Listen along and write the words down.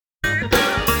Welcome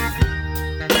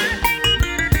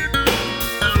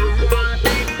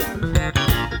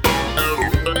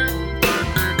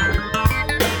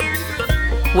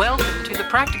to the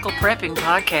Practical Prepping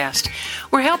Podcast.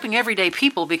 We're helping everyday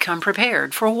people become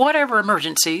prepared for whatever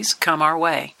emergencies come our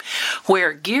way.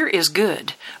 Where gear is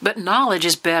good, but knowledge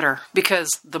is better,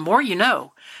 because the more you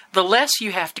know, the less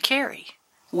you have to carry.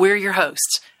 We're your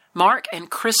hosts, Mark and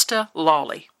Krista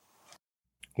Lawley.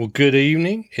 Well, good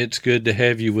evening. It's good to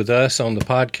have you with us on the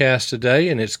podcast today,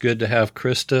 and it's good to have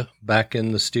Krista back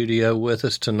in the studio with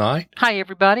us tonight. Hi,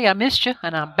 everybody. I missed you,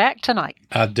 and I'm back tonight.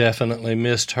 I definitely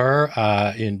missed her.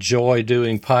 I enjoy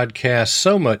doing podcasts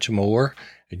so much more,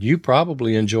 and you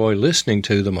probably enjoy listening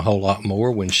to them a whole lot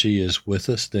more when she is with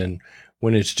us than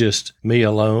when it's just me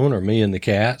alone or me and the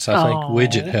cats. I think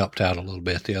Widget helped out a little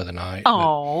bit the other night.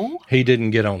 Oh, he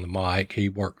didn't get on the mic. He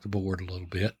worked the board a little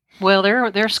bit. Well,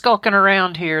 they're skulking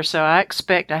around here, so I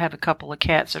expect I have a couple of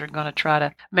cats that are going to try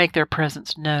to make their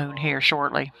presence known here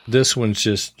shortly. This one's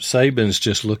Saban's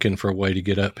just looking for a way to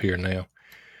get up here now.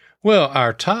 Well,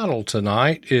 our title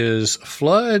tonight is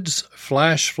Floods,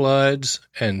 Flash Floods,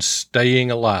 and Staying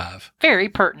Alive. Very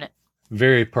pertinent.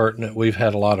 Very pertinent. We've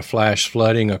had a lot of flash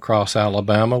flooding across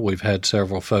Alabama. We've had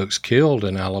several folks killed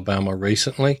in Alabama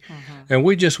recently. Mm-hmm. And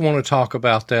we just want to talk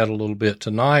about that a little bit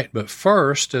tonight. But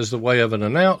first, as the way of an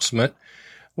announcement,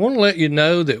 I want to let you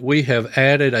know that we have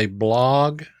added a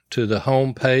blog to the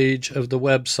homepage of the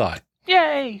website.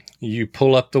 Yay! You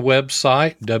pull up the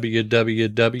website,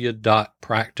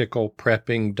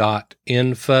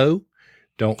 www.practicalprepping.info.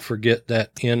 Don't forget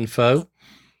that info.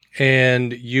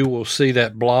 And you will see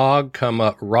that blog come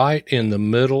up right in the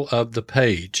middle of the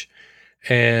page.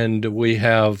 And we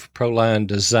have Proline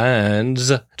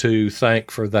Designs to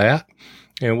thank for that.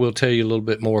 And we'll tell you a little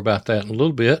bit more about that in a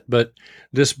little bit. But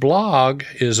this blog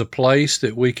is a place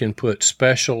that we can put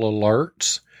special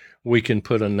alerts. We can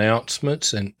put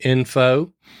announcements and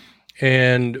info.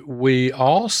 And we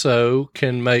also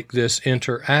can make this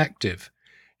interactive.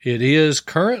 It is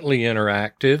currently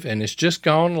interactive, and it's just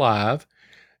gone live.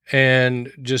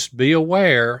 And just be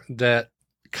aware that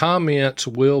comments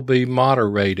will be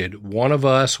moderated. One of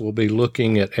us will be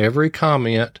looking at every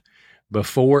comment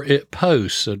before it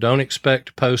posts. So don't expect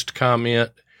to post a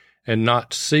comment and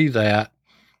not see that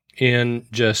in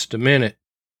just a minute.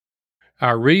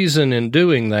 Our reason in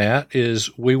doing that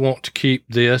is we want to keep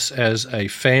this as a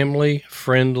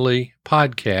family-friendly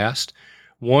podcast,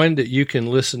 one that you can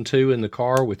listen to in the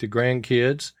car with your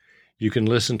grandkids. You can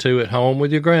listen to at home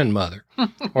with your grandmother,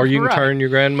 or you can turn your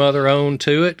grandmother on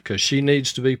to it because she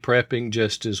needs to be prepping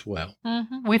just as well.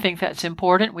 Mm-hmm. We think that's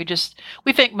important. We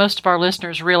think most of our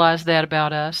listeners realize that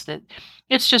about us, that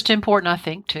it's just important, I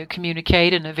think, to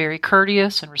communicate in a very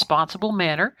courteous and responsible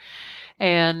manner.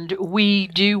 And we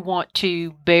do want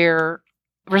to bear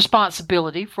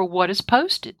responsibility for what is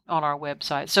posted on our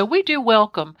website. So we do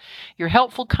welcome your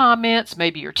helpful comments,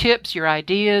 maybe your tips, your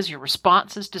ideas, your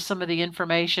responses to some of the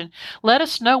information. Let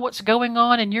us know what's going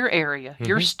on in your area,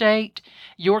 your state,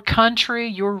 your country,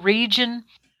 your region.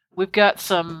 We've got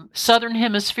some Southern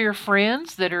Hemisphere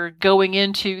friends that are going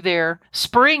into their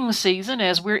spring season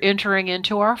as we're entering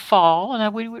into our fall,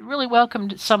 and we would really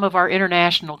welcome some of our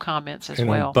international comments as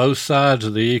well. On both sides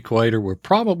of the equator, we're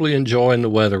probably enjoying the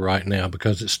weather right now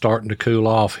because it's starting to cool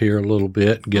off here a little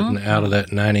bit, getting out of that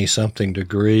 90-something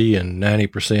degree and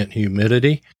 90%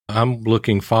 humidity. I'm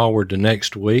looking forward to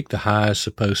next week. The high is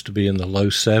supposed to be in the low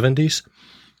 70s.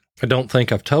 I don't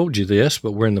think I've told you this,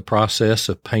 but we're in the process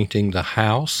of painting the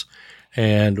house.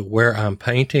 And where I'm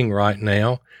painting right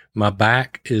now, my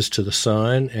back is to the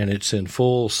sun, and it's in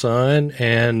full sun,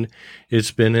 and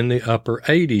it's been in the upper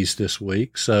 80s this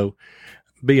week. So,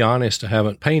 be honest, I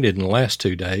haven't painted in the last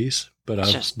 2 days, but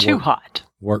it's just too hot.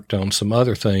 Worked on some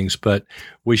other things, but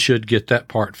we should get that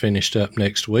part finished up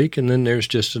next week. And then there's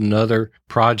just another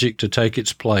project to take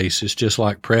its place. It's just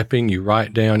like prepping. You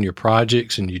write down your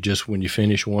projects, and when you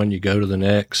finish one, you go to the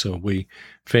next. So we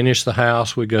finish the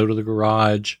house, we go to the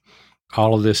garage.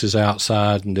 All of this is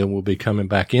outside, and then we'll be coming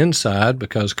back inside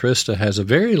because Krista has a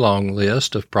very long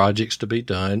list of projects to be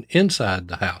done inside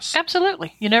the house.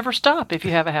 Absolutely. You never stop if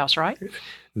you have a house, right?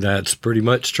 That's pretty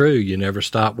much true. You never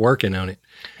stop working on it.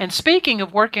 And speaking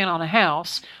of working on a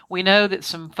house, we know that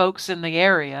some folks in the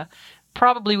area,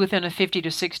 probably within a 50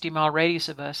 to 60 mile radius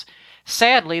of us,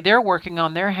 sadly, they're working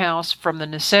on their house from the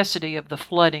necessity of the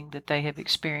flooding that they have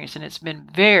experienced. And it's been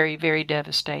very, very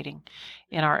devastating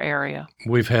in our area.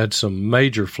 We've had some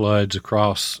major floods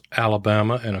across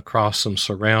Alabama and across some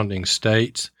surrounding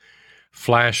states.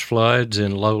 Flash floods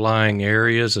in low-lying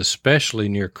areas, especially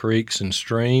near creeks and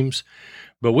streams.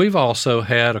 But we've also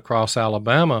had across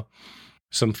Alabama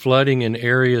some flooding in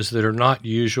areas that are not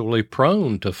usually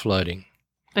prone to flooding.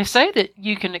 They say that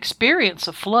you can experience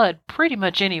a flood pretty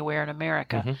much anywhere in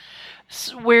America,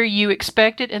 where you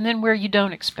expect it and then where you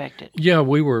don't expect it. Yeah,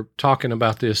 we were talking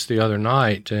about this the other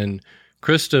night, and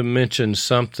Krista mentioned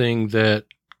something that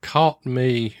caught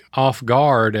me off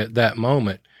guard at that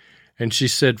moment. And she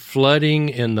said flooding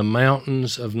in the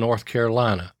mountains of North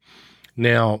Carolina.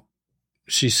 Now,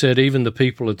 she said even the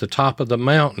people at the top of the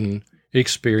mountain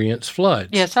experience floods.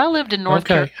 Yes, I lived in North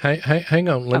Carolina. Okay, hang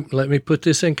on. Let me put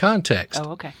this in context.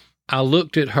 Oh, okay. I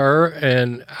looked at her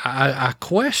and I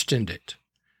questioned it.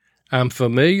 I'm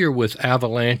familiar with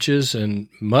avalanches and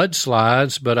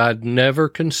mudslides, but I'd never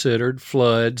considered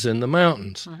floods in the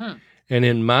mountains. Mm-hmm. And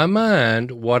in my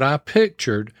mind, what I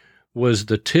pictured was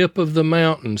the tip of the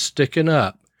mountain sticking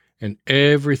up and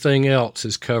everything else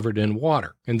is covered in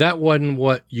water. And that wasn't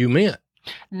what you meant.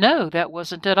 No, that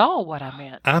wasn't at all what I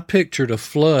meant. I pictured a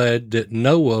flood that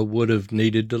Noah would have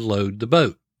needed to load the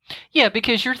boat. Yeah,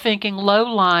 because you're thinking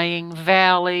low-lying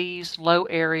valleys, low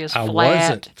areas, flat. I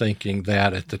wasn't thinking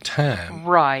that at the time.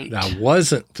 Right. I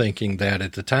wasn't thinking that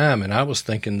at the time, and I was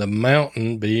thinking the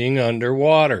mountain being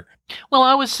underwater. Well,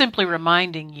 I was simply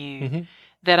reminding you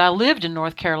that I lived in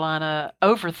North Carolina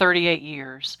over 38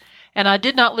 years, and I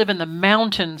did not live in the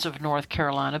mountains of North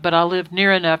Carolina, but I lived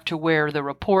near enough to where the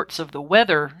reports of the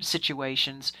weather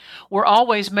situations were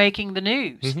always making the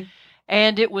news.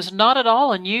 And it was not at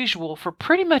all unusual for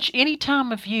pretty much any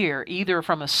time of year, either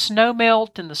from a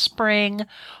snowmelt in the spring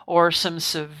or some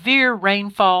severe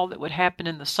rainfall that would happen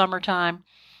in the summertime.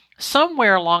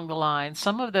 Somewhere along the line,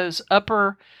 some of those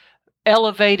upper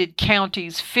elevated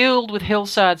counties filled with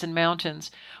hillsides and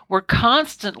mountains were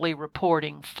constantly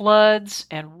reporting floods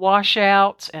and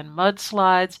washouts and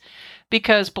mudslides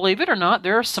because, believe it or not,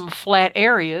 there are some flat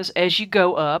areas as you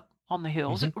go up on the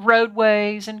hills,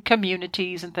 roadways and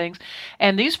communities and things.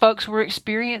 And these folks were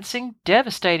experiencing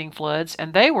devastating floods,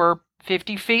 and they were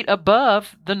 50 feet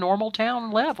above the normal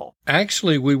town level.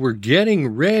 Actually, we were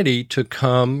getting ready to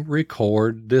come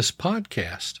record this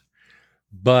podcast,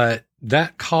 but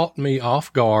that caught me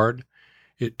off guard.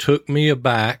 It took me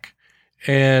aback,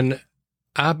 and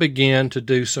I began to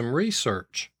do some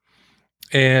research.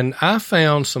 And I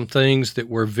found some things that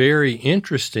were very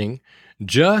interesting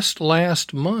just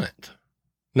last month.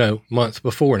 No, month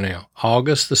before now,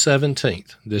 August the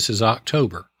 17th. This is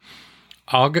October.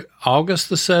 August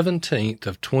the 17th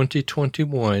of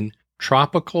 2021,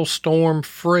 Tropical Storm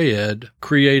Fred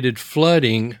created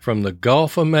flooding from the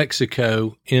Gulf of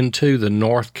Mexico into the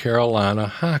North Carolina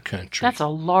high country. That's a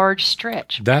large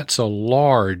stretch. That's a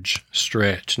large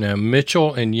stretch. Now,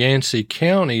 Mitchell and Yancey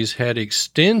counties had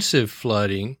extensive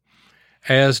flooding,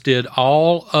 as did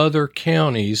all other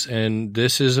counties, and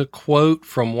this is a quote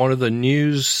from one of the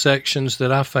news sections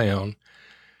that I found.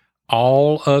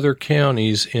 All other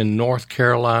counties in North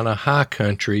Carolina high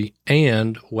country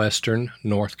and western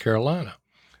North Carolina.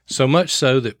 So much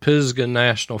so that Pisgah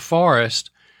National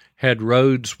Forest had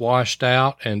roads washed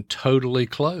out and totally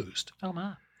closed. Oh,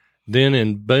 my. Then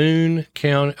in Boone,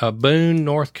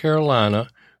 North Carolina,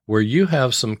 where you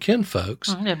have some kinfolks.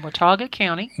 In Watauga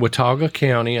County. Watauga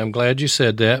County. I'm glad you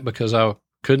said that because I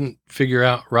couldn't figure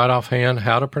out right offhand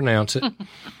how to pronounce it.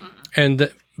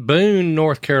 And Boone,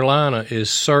 North Carolina is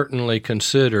certainly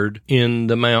considered in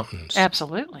the mountains.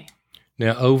 Absolutely.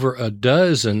 Now, over a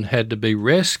dozen had to be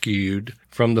rescued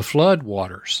from the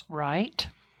floodwaters. Right.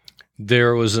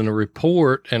 There was a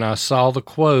report, and I saw the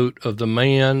quote of the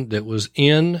man that was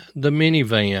in the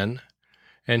minivan,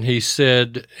 and he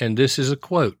said, and this is a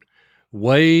quote,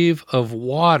 "Wave of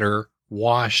water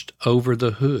washed over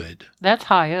the hood." That's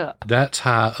high up. That's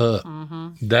high up.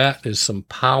 That is some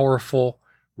powerful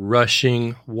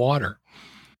rushing water.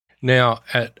 Now,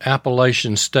 at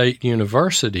Appalachian State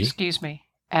University... Excuse me,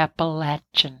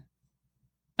 Appalachian.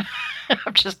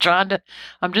 I'm just trying to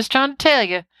tell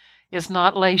you, it's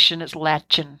not Lation, it's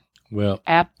Latchin. Well,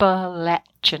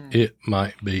 Appalachian. It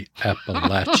might be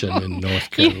Appalachian in North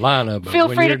Carolina, but feel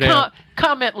when free you're to down,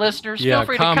 comment, listeners. yeah, Feel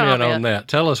free to comment on that.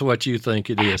 Tell us what you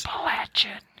think it is.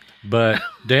 Appalachian. But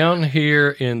down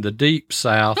here in the deep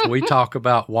South, we talk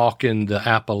about walking the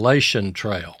Appalachian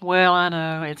Trail. Well, I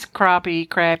know it's crappy.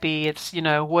 It's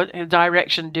what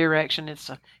direction. It's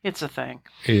a thing.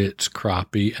 It's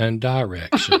crappie and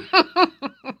direction.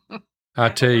 I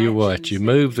tell you what, you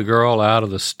move the girl out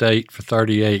of the state for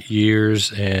 38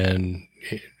 years, and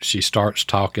she starts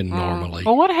talking normally.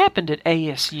 Well, what happened at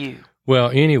ASU? Well,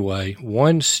 anyway,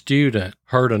 one student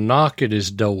heard a knock at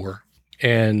his door.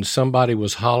 And somebody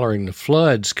was hollering the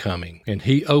flood's coming. And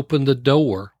he opened the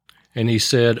door, and he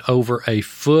said over a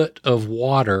foot of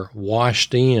water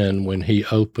washed in when he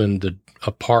opened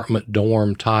apartment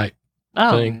dorm type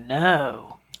thing. Oh,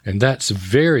 no. And that's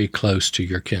very close to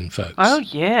your kinfolks. Oh,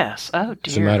 yes. Oh, dear.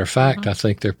 As a matter of fact, I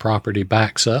think their property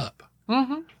backs up.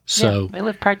 Mm-hmm. So they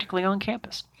live practically on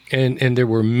campus. And there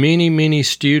were many, many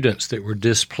students that were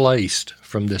displaced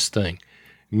from this thing.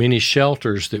 Many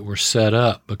shelters that were set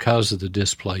up because of the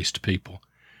displaced people.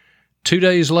 2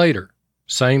 days later,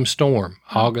 same storm,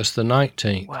 August the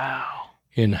 19th. Wow.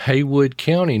 In Haywood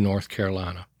County, North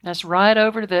Carolina. That's right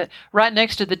right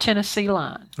next to the Tennessee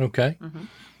line. Okay. Mm-hmm.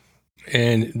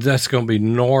 And that's going to be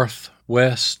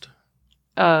northwest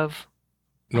of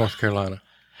North Carolina.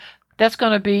 That's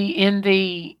going to be in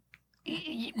the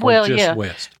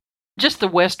west. Just the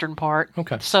western part.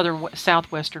 Okay.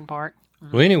 Southwestern part.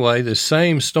 Mm-hmm. Well, anyway, the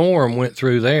same storm went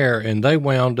through there, and they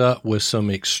wound up with some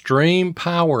extreme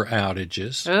power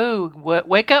outages. Oh,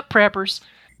 wake up, preppers.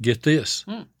 Get this.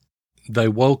 They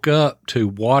woke up to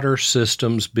water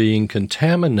systems being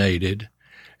contaminated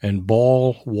and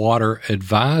boil water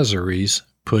advisories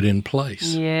put in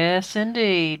place. Yes,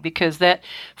 indeed, because that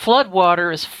flood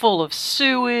water is full of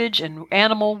sewage and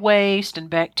animal waste and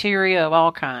bacteria of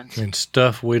all kinds. And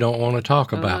stuff we don't want to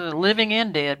talk about. Living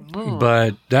and dead. Ooh.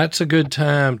 But that's a good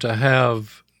time to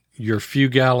have your few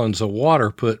gallons of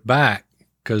water put back,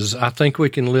 because I think we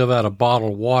can live out of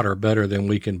bottled water better than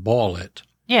we can boil it.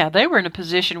 Yeah, they were in a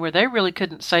position where they really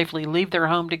couldn't safely leave their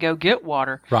home to go get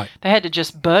water. Right. They had to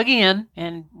just bug in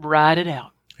and ride it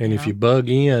out. And if you bug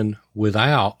in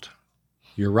without,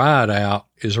 your ride out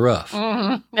is rough.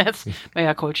 Mm-hmm. May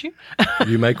I quote you?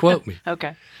 You may quote me.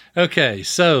 Okay. Okay,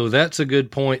 so that's a good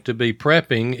point to be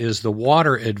prepping, is the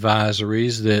water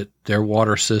advisories that their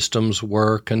water systems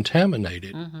were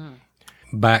contaminated. Mm-hmm.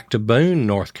 Back to Boone,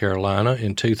 North Carolina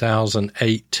in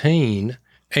 2018,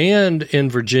 and in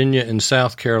Virginia and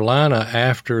South Carolina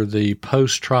after the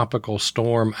post-tropical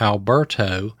storm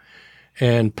Alberto.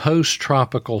 And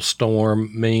post-tropical storm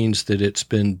means that it's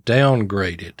been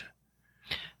downgraded.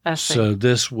 I see. So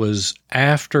this was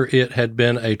after it had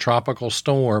been a tropical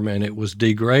storm and it was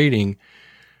degrading.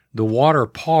 The water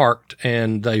parked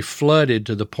and they flooded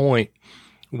to the point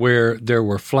where there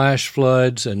were flash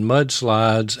floods and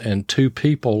mudslides, and 2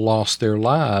 people lost their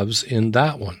lives in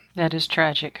that one. That is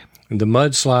tragic. The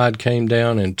mudslide came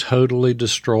down and totally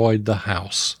destroyed the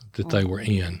house that they were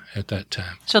in at that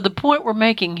time. So the point we're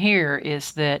making here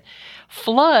is that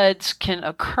floods can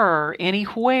occur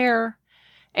anywhere,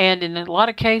 and in a lot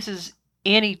of cases,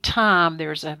 any time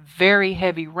there's a very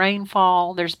heavy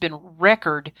rainfall. There's been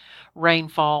record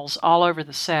rainfalls all over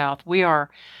the South. We are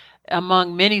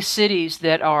among many cities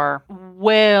that are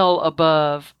well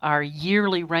above our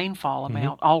yearly rainfall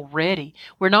amount already.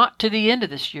 We're not to the end of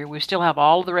this year. We still have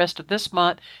all the rest of this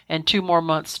month and 2 more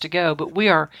months to go, but we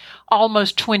are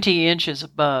almost 20 inches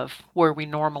above where we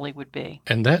normally would be.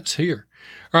 And that's here.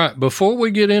 All right, before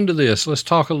we get into this, let's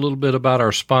talk a little bit about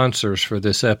our sponsors for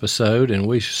this episode, and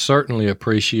we certainly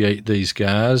appreciate these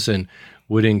guys and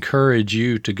would encourage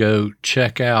you to go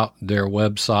check out their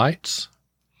websites.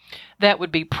 That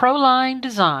would be Proline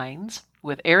Designs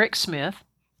with Eric Smith,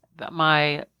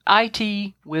 my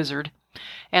IT wizard,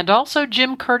 and also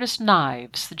Jim Curtis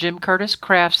Knives. Jim Curtis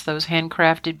crafts those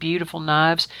handcrafted, beautiful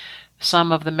knives,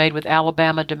 some of them made with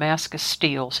Alabama Damascus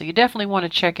steel. So you definitely want to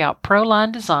check out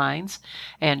Proline Designs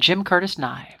and Jim Curtis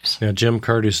Knives. Now, Jim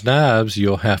Curtis Knives,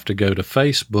 you'll have to go to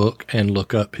Facebook and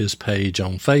look up his page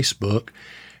on Facebook.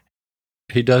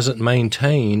 He doesn't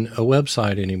maintain a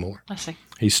website anymore. I see.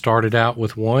 He started out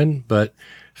with one, but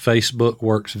Facebook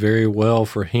works very well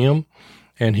for him,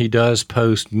 and he does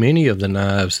post many of the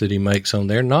knives that he makes on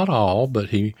there. Not all, but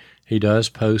he does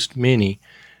post many.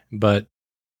 But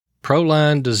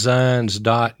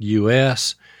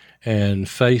ProlineDesigns.us and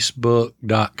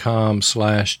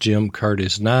Facebook.com/Jim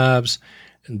Curtis Knives.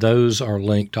 Those are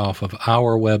linked off of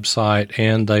our website,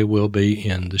 and they will be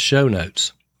in the show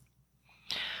notes.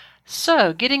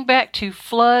 So, getting back to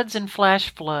floods and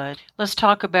flash flood, let's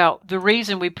talk about the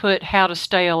reason we put how to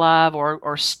stay alive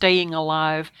or staying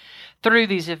alive through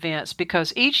these events,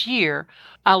 because each year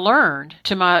I learned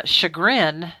to my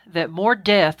chagrin that more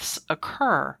deaths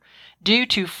occur due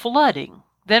to flooding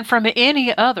than from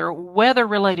any other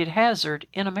weather-related hazard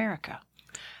in America.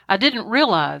 I didn't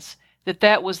realize that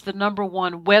that was the number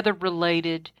one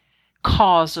weather-related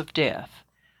cause of death.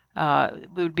 It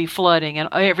would be flooding and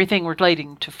everything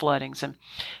relating to floodings. And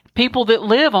people that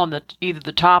live on either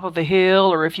the top of a hill,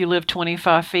 or if you live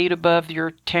 25 feet above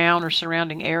your town or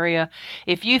surrounding area,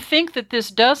 if you think that this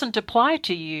doesn't apply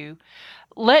to you,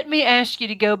 let me ask you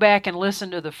to go back and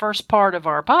listen to the first part of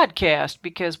our podcast,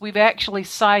 because we've actually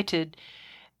cited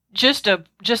just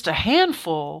a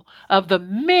handful of the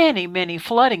many, many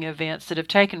flooding events that have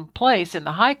taken place in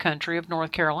the high country of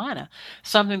North Carolina.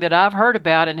 Something that I've heard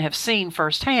about and have seen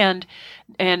firsthand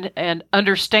and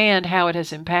understand how it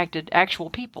has impacted actual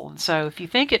people. And so if you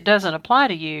think it doesn't apply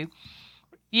to you,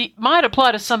 it might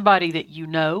apply to somebody that you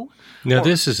know. Now,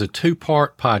 this is a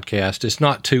 2-part podcast. It's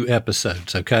not 2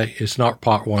 episodes, okay? It's not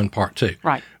part 1, part 2.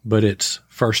 Right. But it's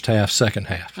first half, second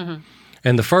half. Mm-hmm.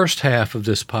 And the first half of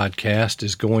this podcast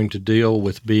is going to deal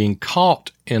with being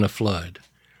caught in a flood.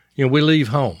 You know, we leave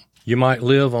home. You might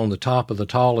live on the top of the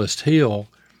tallest hill,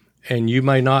 and you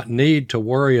may not need to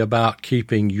worry about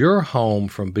keeping your home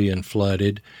from being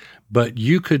flooded, but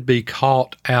you could be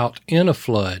caught out in a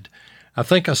flood. I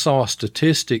think I saw a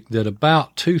statistic that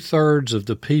about 2/3 of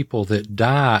the people that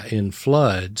die in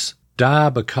floods die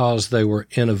because they were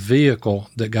in a vehicle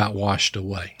that got washed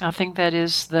away. I think that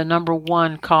is the number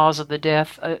one cause of the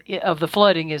death of the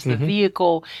flooding is the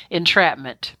vehicle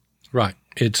entrapment. Right.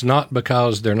 It's not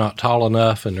because they're not tall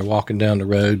enough and they're walking down the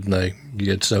road and they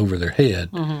gets over their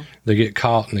head. Mm-hmm. They get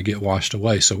caught and they get washed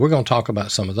away. So we're going to talk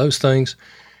about some of those things.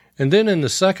 And then in the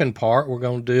second part, we're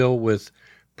going to deal with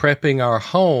prepping our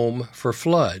home for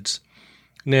floods.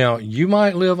 Now, you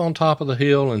might live on top of the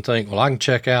hill and think, well, I can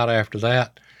check out after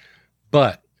that.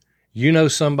 But you know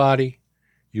somebody,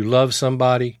 you love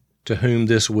somebody to whom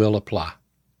this will apply.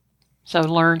 So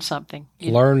learn something.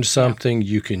 Learn something.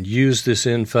 You can use this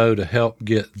info to help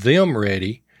get them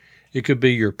ready. It could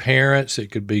be your parents.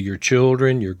 It could be your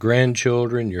children, your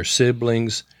grandchildren, your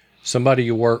siblings, somebody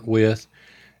you work with.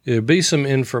 There'll be some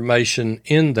information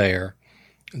in there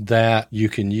that you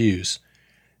can use.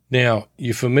 Now,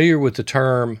 you familiar with the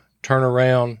term turn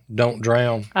around, don't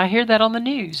drown? I hear that on the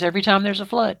news every time there's a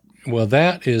flood. Well,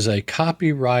 that is a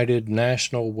copyrighted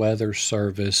National Weather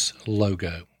Service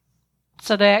logo.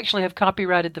 So they actually have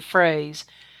copyrighted the phrase,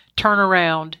 turn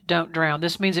around, don't drown.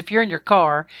 This means if you're in your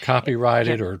car.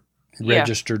 Copyrighted or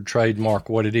registered trademark,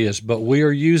 what it is. But we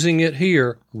are using it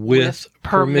here with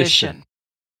permission.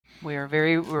 We're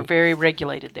very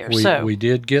regulated there. We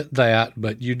did get that,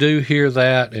 but you do hear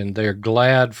that, and they're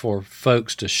glad for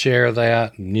folks to share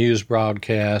that news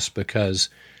broadcast because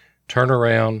turn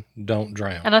around, don't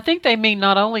drown. And I think they mean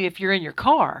not only if you're in your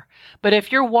car, but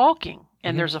if you're walking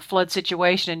and there's a flood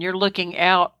situation and you're looking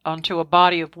out onto a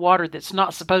body of water that's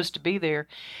not supposed to be there,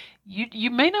 you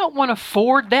may not want to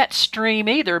ford that stream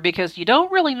either because you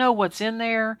don't really know what's in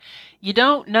there. You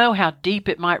don't know how deep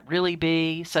it might really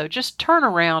be. So just turn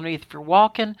around if you're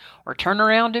walking or turn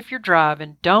around if you're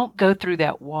driving. Don't go through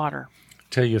that water.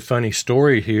 Tell you a funny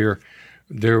story here.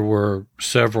 There were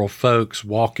several folks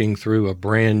walking through a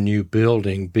brand new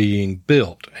building being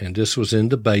built, and this was in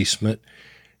the basement.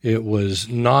 It was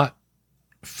not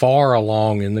far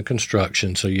along in the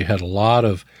construction, so you had a lot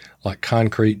of like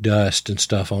concrete dust and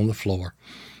stuff on the floor.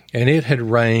 And it had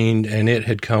rained, and it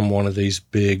had come one of these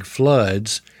big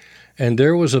floods, and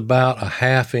there was about a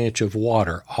 1/2 inch of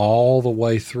water all the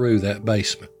way through that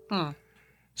basement.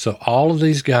 So all of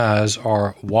these guys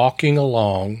are walking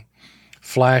along,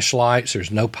 flashlights,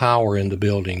 there's no power in the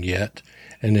building yet,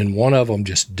 and then one of them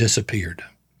just disappeared.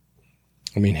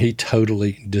 I mean, he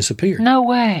totally disappeared. No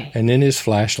way. And then his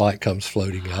flashlight comes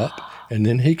floating up, and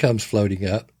then he comes floating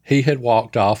up. He had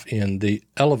walked off in the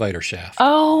elevator shaft.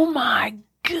 Oh, my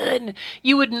goodness.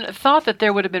 You wouldn't have thought that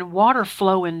there would have been water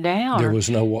flowing down. There was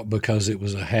no, because it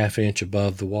was a 1/2 inch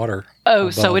above the water. Oh,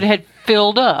 so it had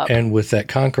filled up. And with that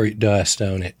concrete dust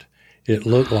on it, it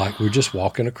looked like we're just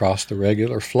walking across the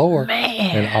regular floor.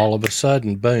 Man. And all of a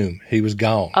sudden, boom, he was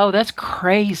gone. Oh, that's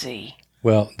crazy.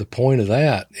 Well, the point of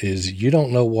that is you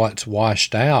don't know what's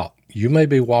washed out. You may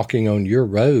be walking on your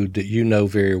road that you know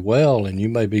very well, and you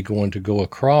may be going to go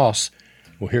across.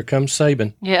 Well, here comes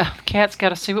Saban. Yeah, Cat's got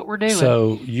to see what we're doing.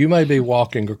 So you may be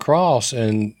walking across,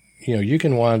 and you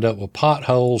can wind up with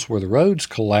potholes where the roads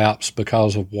collapse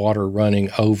because of water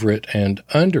running over it and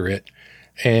under it,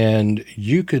 and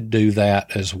you could do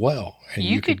that as well, and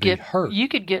you could get hurt. You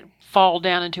could fall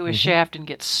down into a shaft and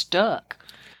get stuck.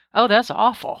 Oh, that's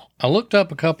awful. I looked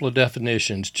up a couple of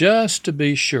definitions just to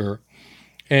be sure,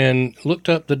 and looked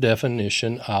up the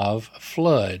definition of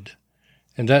flood.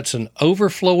 And that's an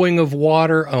overflowing of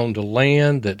water onto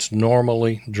land that's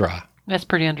normally dry. That's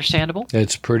pretty understandable.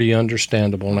 It's pretty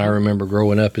understandable. And I remember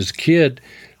growing up as a kid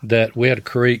that we had a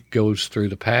creek goes through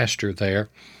the pasture there,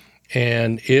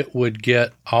 and it would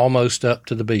get almost up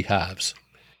to the beehives.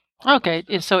 Okay,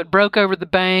 so it broke over the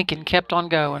bank and kept on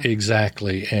going.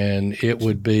 Exactly, and it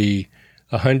would be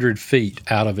 100 feet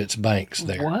out of its banks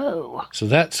there. Whoa. So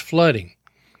that's flooding.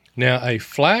 Now, a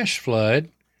flash flood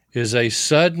is a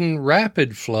sudden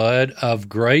rapid flood of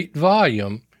great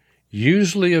volume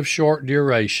usually of short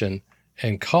duration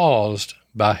and caused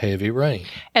by heavy rain.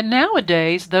 And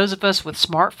nowadays, those of us with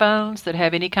smartphones that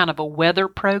have any kind of a weather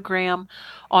program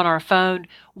on our phone,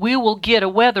 we will get a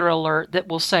weather alert that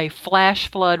will say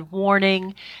flash flood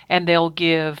warning, and they'll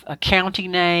give a county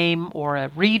name or a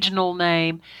regional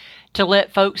name to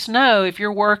let folks know if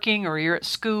you're working or you're at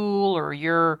school or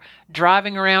you're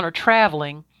driving around or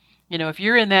traveling. If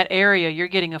you're in that area, you're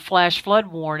getting a flash flood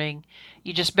warning.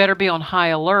 You just better be on high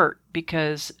alert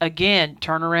because, again,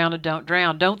 turn around and don't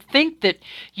drown. Don't think that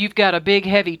you've got a big,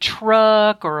 heavy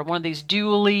truck or one of these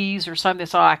dualies or something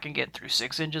that's, I can get through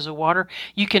 6 inches of water.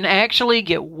 You can actually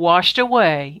get washed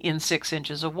away in 6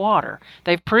 inches of water.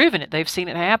 They've proven it. They've seen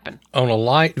it happen. On a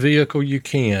light vehicle, you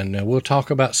can. Now, we'll talk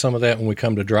about some of that when we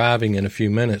come to driving in a few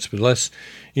minutes, but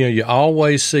you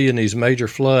always see in these major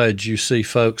floods, you see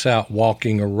folks out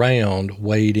walking around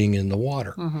wading in the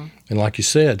water. Mm-hmm. And like you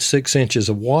said, 6 inches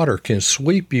of water can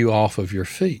sweep you off of your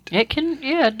feet. It can,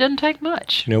 it doesn't take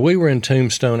much. We were in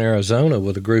Tombstone, Arizona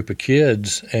with a group of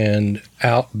kids, and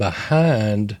out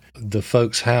behind the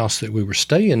folks' house that we were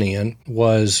staying in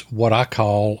was what I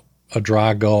call a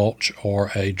dry gulch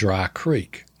or a dry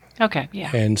creek. Okay,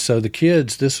 yeah. And so the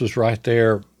kids, this was right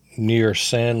there near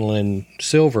Sandlin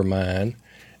Silver Mine,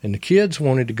 and the kids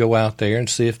wanted to go out there and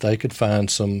see if they could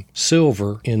find some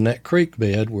silver in that creek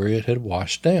bed where it had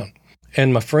washed down.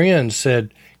 And my friend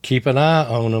said, keep an eye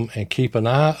on them and keep an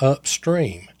eye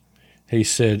upstream. He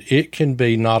said, it can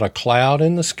be not a cloud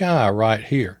in the sky right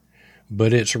here,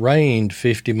 but it's rained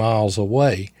 50 miles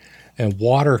away, and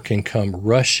water can come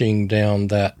rushing down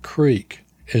that creek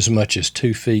as much as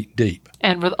 2 feet deep.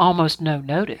 And with almost no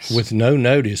notice. With no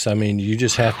notice. I mean, you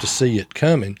just have to see it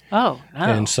coming. Oh, no.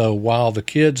 And so while the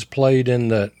kids played in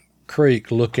the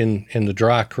creek, in the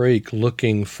dry creek,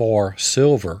 looking for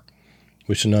silver,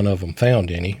 which none of them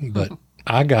found any, but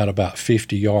I got about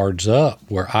 50 yards up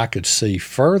where I could see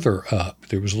further up.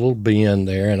 There was a little bend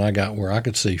there, and I got where I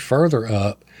could see further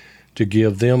up to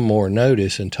give them more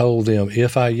notice and told them,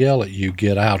 if I yell at you,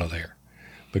 get out of there,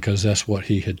 because that's what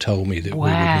he had told me that we would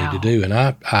need to do. And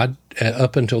I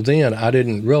up until then, I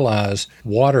didn't realize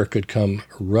water could come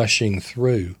rushing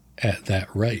through at that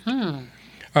rate. All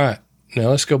right, now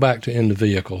let's go back to in the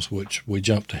vehicles, which we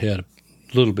jumped ahead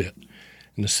a little bit.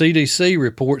 And the CDC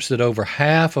reports that over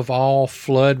half of all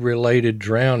flood-related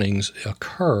drownings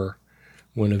occur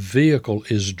when a vehicle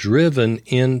is driven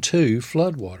into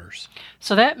floodwaters.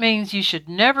 So that means you should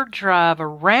never drive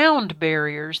around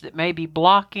barriers that may be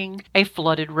blocking a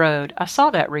flooded road. I saw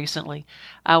that recently.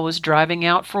 I was driving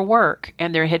out for work,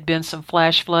 and there had been some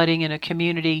flash flooding in a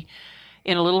community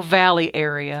in a little valley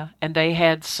area, and they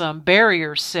had some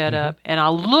barriers set up, and I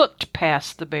looked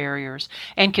past the barriers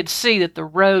and could see that the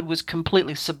road was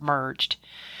completely submerged.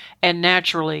 And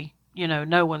naturally,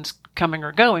 no one's coming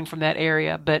or going from that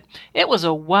area, but it was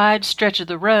a wide stretch of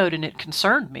the road, and it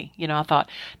concerned me. I thought,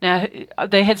 now,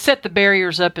 they had set the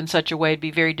barriers up in such a way it'd be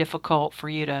very difficult for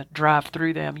you to drive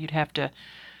through them. You'd have to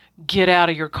get out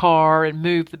of your car and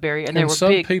move the barrier. And they were some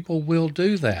big. People will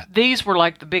do that. These were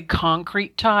like the big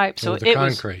concrete type. So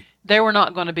concrete. They were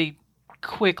not going to be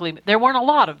quickly. There weren't a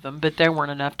lot of them, but there weren't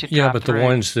enough to drive but through. The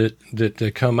ones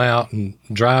that come out, and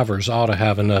drivers ought to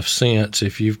have enough sense.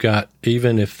 If you've got,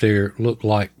 even if they look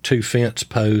like 2 fence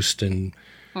posts and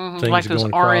things like those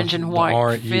going orange across, and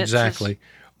white fences. Exactly.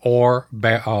 Or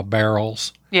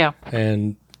barrels. Yeah.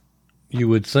 And you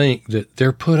would think that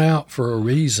they're put out for a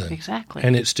reason. Exactly.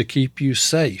 And it's to keep you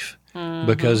safe. Mm-hmm.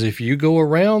 Because if you go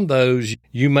around those,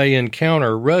 you may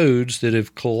encounter roads that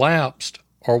have collapsed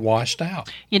or washed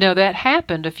out. That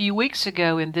happened a few weeks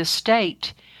ago in this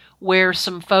state where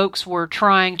some folks were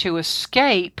trying to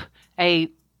escape a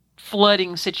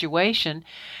flooding situation,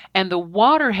 and the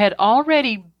water had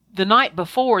already, the night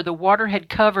before, the water had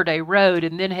covered a road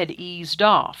and then had eased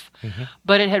off. Mm-hmm.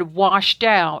 But it had washed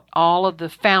out all of the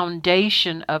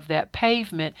foundation of that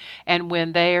pavement, and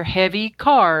when their heavy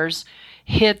cars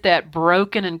hit that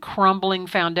broken and crumbling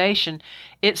foundation,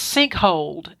 it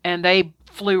sinkholed, and they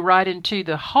flew right into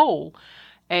the hole.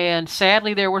 And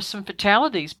sadly, there were some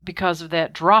fatalities because of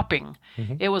that dropping.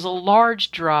 Mm-hmm. It was a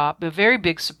large drop, a very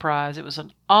big surprise. It was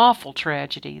an awful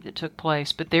tragedy that took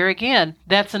place. But there again,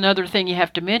 that's another thing you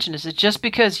have to mention, is that just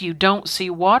because you don't see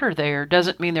water there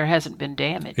doesn't mean there hasn't been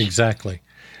damage. Exactly.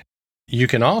 You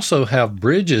can also have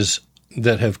bridges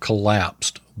that have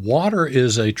collapsed. Water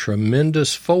is a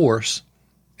tremendous force,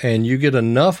 and you get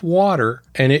enough water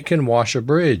and it can wash a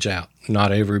bridge out.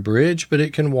 Not every bridge, but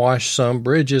it can wash some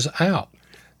bridges out.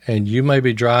 And you may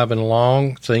be driving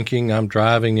along thinking I'm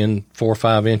driving in 4 or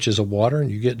 5 inches of water,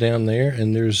 and you get down there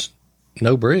and there's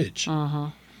no bridge. Uh-huh.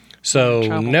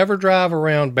 So never drive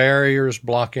around barriers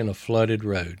blocking a flooded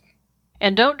road.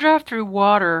 And don't drive through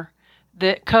water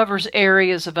that covers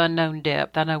areas of unknown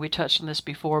depth. I know we touched on this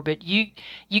before, but you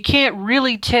can't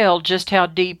really tell just how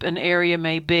deep an area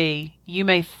may be. You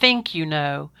may think you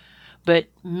know, but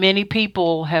many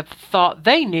people have thought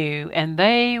they knew, and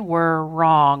they were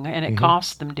wrong, and it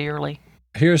cost them dearly.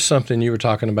 Here's something you were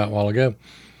talking about a while ago.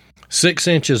 6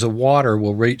 inches of water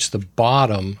will reach the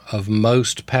bottom of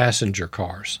most passenger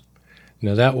cars.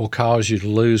 Now, that will cause you to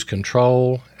lose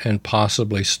control and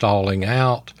possibly stalling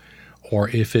out, or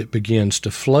if it begins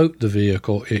to float the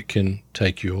vehicle, it can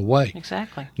take you away.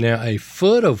 Exactly. Now, a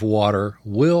foot of water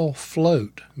will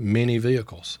float many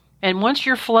vehicles. And once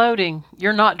you're floating,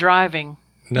 you're not driving.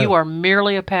 No. You are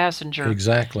merely a passenger.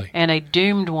 Exactly. And a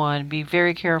doomed one. Be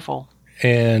very careful.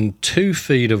 And 2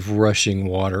 feet of rushing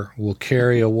water will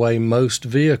carry away most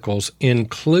vehicles,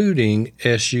 including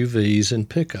SUVs and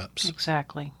pickups.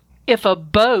 Exactly. If a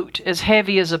boat, as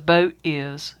heavy as a boat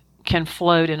is, can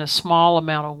float in a small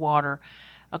amount of water,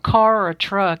 a car or a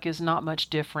truck is not much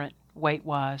different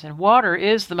weight-wise. And water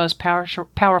is the most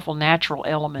powerful natural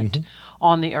element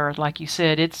on the earth. Like you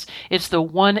said, it's the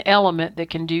one element that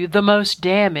can do the most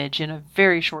damage in a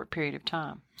very short period of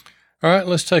time. All right,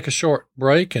 let's take a short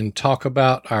break and talk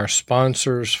about our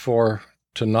sponsors for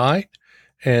tonight,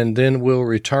 and then we'll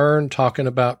return talking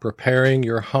about preparing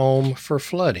your home for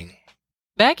flooding.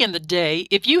 Back in the day,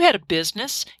 if you had a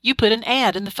business, you put an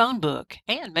ad in the phone book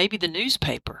and maybe the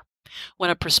newspaper.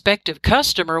 When a prospective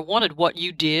customer wanted what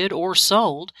you did or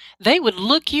sold, they would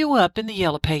look you up in the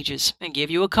yellow pages and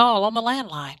give you a call on the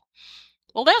landline.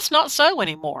 Well, that's not so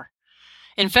anymore.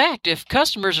 In fact, if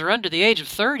customers are under the age of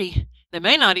 30, they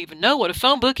may not even know what a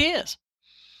phone book is.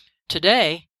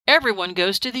 Today, everyone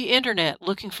goes to the internet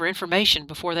looking for information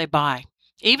before they buy.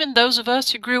 Even those of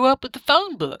us who grew up with the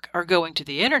phone book are going to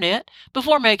the internet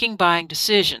before making buying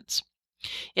decisions.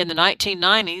 In the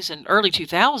 1990s and early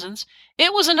 2000s,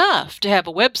 it was enough to have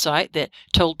a website that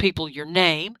told people your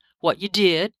name, what you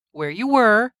did, where you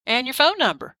were, and your phone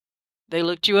number. They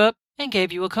looked you up and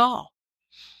gave you a call.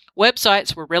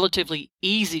 Websites were relatively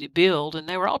easy to build, and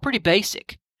they were all pretty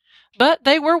basic. But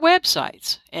they were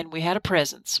websites, and we had a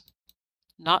presence.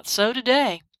 Not so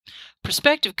today.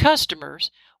 Prospective customers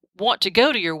want to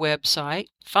go to your website,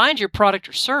 find your product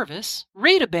or service,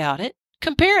 read about it,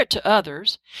 compare it to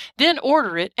others, then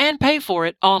order it and pay for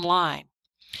it online.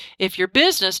 If your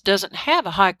business doesn't have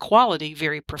a high-quality,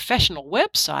 very professional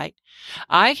website,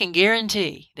 I can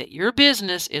guarantee that your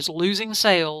business is losing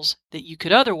sales that you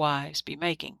could otherwise be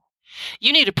making.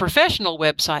 You need a professional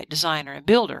website designer and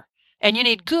builder, and you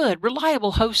need good,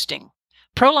 reliable hosting.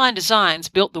 Proline Designs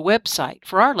built the website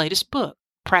for our latest book,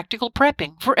 Practical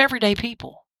Prepping for Everyday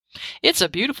People. It's a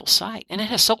beautiful site, and it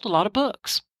has sold a lot of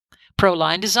books.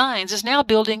 Proline Designs is now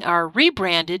building our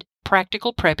rebranded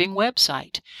Practical Prepping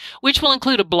website, which will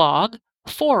include a blog,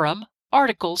 forum,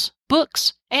 articles,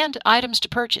 books, and items to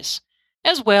purchase,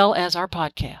 as well as our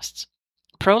podcasts.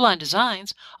 Proline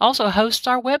Designs also hosts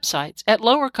our websites at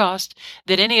lower cost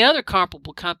than any other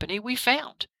comparable company we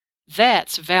found.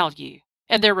 That's value.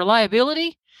 And their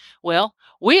reliability? Well,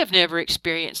 we have never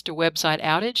experienced a website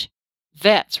outage.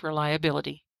 That's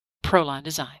reliability. Proline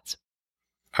Designs.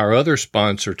 Our other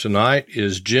sponsor tonight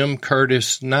is Jim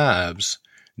Curtis Knives.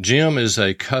 Jim is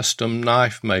a custom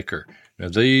knife maker. Now,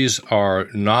 these are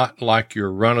not like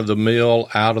your run-of-the-mill,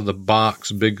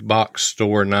 out-of-the-box, big-box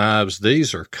store knives.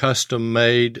 These are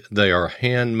custom-made. They are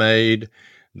handmade.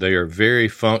 They are very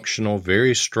functional,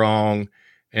 very strong,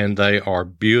 and they are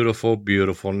beautiful,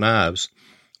 beautiful knives.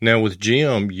 Now, with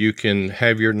Jim, you can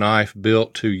have your knife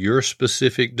built to your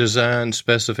specific design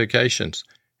specifications.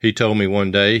 He told me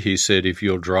one day, he said, if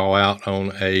you'll draw out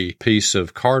on a piece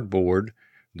of cardboard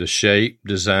the shape,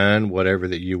 design, whatever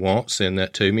that you want, send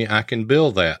that to me. I can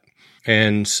build that.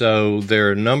 And so there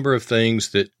are a number of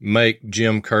things that make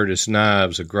Jim Curtis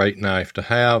Knives a great knife to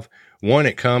have. One,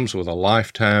 it comes with a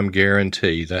lifetime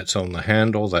guarantee. That's on the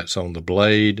handle, that's on the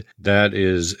blade. That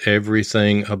is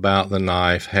everything about the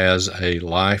knife has a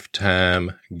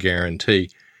lifetime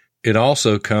guarantee. It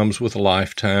also comes with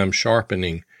lifetime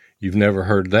sharpening. You've never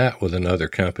heard that with another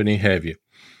company, have you?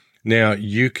 Now,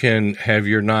 you can have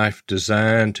your knife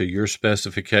designed to your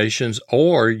specifications,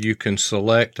 or you can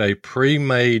select a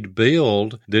pre-made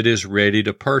build that is ready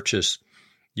to purchase.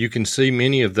 You can see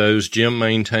many of those. Jim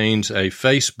maintains a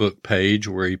Facebook page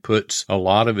where he puts a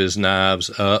lot of his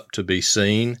knives up to be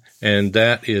seen, and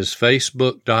that is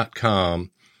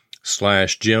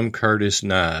facebook.com/Jim Curtis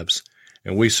Knives.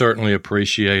 And we certainly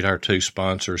appreciate our two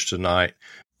sponsors tonight.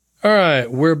 All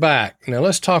right, we're back. Now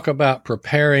let's talk about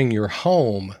preparing your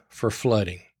home for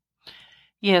flooding.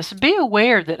 Yes, be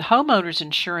aware that homeowners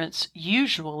insurance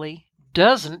usually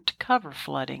doesn't cover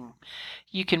flooding.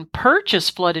 You can purchase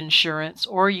flood insurance,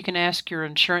 or you can ask your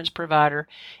insurance provider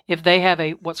if they have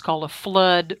what's called a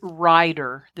flood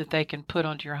rider that they can put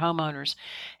onto your homeowners.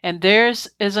 And there's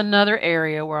is another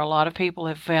area where a lot of people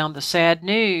have found the sad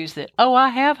news that, oh, I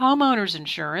have homeowners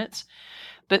insurance,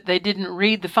 but they didn't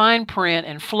read the fine print,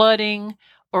 and flooding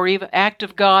or even act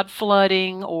of God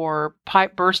flooding or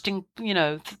pipe bursting,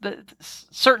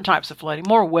 certain types of flooding,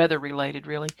 more weather related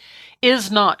really, is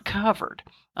not covered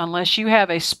unless you have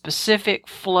a specific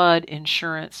flood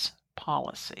insurance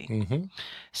policy. Mm-hmm.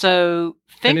 So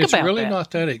think about that. And it's really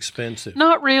not that expensive.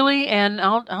 Not really, and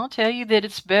I'll tell you that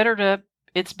it's better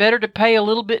to pay a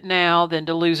little bit now than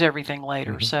to lose everything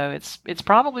later. Mm-hmm. So it's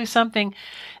probably something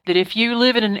that if you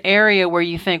live in an area where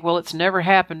you think, well, it's never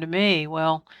happened to me,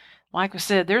 well, like I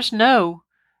said, there's no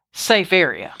safe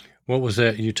area. What was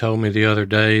that you told me the other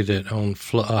day, that on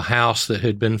a house that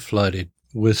had been flooded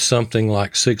with something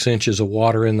like 6 inches of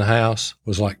water in the house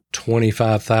was like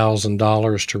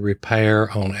 $25,000 to repair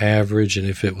on average, and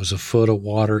if it was a foot of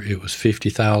water, it was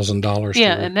 $50,000.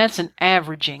 Yeah, and that's an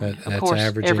averaging. Of course,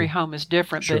 averaging. Every home is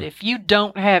different, Sure. But if you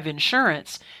don't have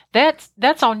insurance,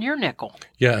 that's on your nickel.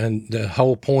 Yeah, and the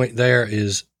whole point there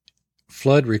is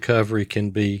flood recovery can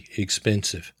be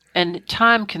expensive. And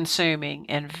time-consuming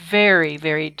and very,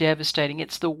 very devastating.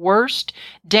 It's the worst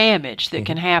damage that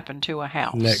can happen to a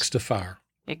house. Next to fire.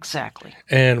 Exactly.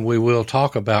 And we will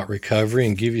talk about recovery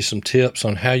and give you some tips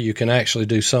on how you can actually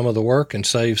do some of the work and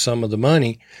save some of the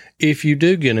money if you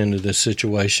do get into this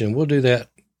situation. We'll do that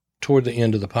toward the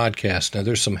end of the podcast. Now,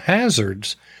 there's some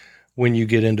hazards when you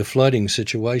get into flooding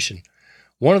situation.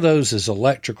 One of those is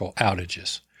electrical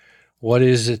outages. What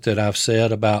is it that I've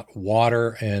said about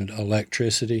water and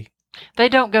electricity? They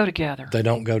don't go together. They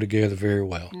don't go together very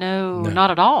well. No, not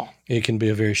at all. It can be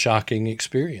a very shocking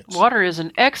experience. Water is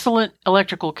an excellent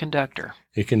electrical conductor.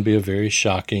 It can be a very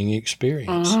shocking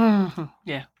experience. Mm-hmm.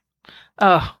 Yeah.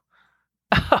 Oh.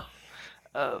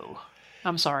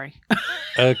 I'm sorry.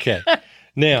 Okay.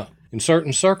 Now, in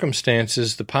certain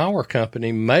circumstances, the power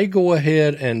company may go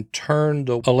ahead and turn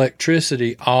the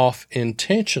electricity off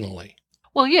intentionally.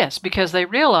 Well, yes, because they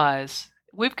realize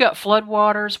we've got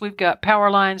floodwaters, we've got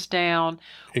power lines down,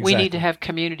 We need to have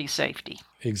community safety.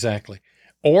 Exactly.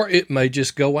 Or it may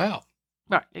just go out.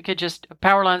 Right. It could just,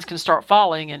 power lines can start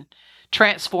falling and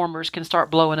transformers can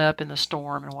start blowing up in the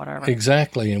storm and whatever.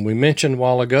 Exactly. And we mentioned a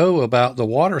while ago about the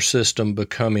water system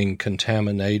becoming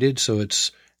contaminated, so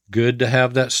it's good to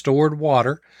have that stored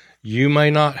water. You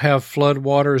may not have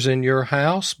floodwaters in your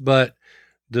house, but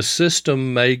the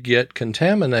system may get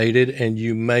contaminated and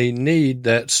you may need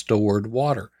that stored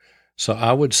water. So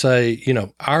I would say,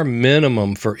 our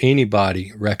minimum for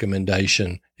anybody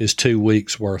recommendation is 2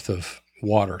 weeks worth of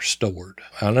water stored.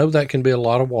 I know that can be a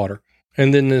lot of water.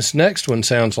 And then this next one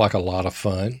sounds like a lot of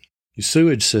fun. Your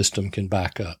sewage system can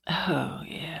back up. Oh,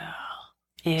 yeah.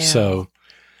 Yeah. So.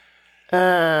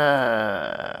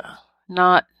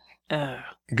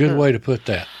 Good way to put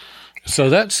that. So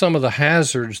that's some of the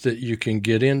hazards that you can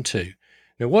get into.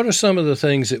 Now, what are some of the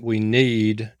things that we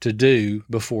need to do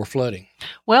before flooding?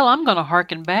 Well, I'm going to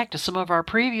harken back to some of our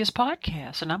previous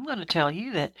podcasts, and I'm going to tell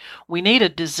you that we need a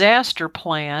disaster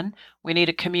plan, we need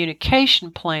a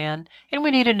communication plan, and we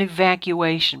need an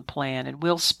evacuation plan, and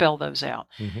we'll spell those out.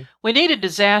 Mm-hmm. We need a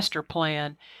disaster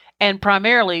plan, and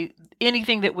primarily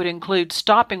anything that would include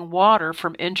stopping water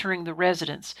from entering the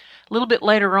residence. A little bit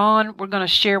later on, we're going to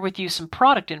share with you some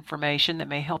product information that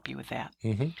may help you with that.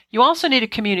 Mm-hmm. You also need a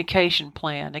communication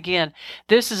plan. Again,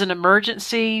 this is an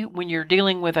emergency when you're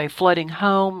dealing with a flooding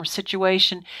home or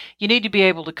situation. You need to be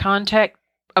able to contact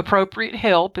appropriate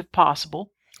help if possible.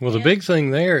 Well, the big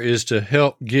thing there is to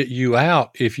help get you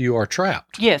out if you are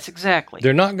trapped. Yes, exactly.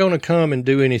 They're not going to come and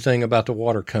do anything about the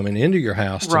water coming into your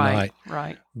house tonight.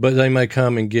 Right. But they may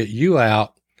come and get you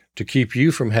out to keep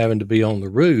you from having to be on the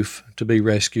roof to be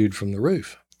rescued from the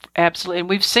roof. Absolutely. And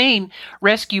we've seen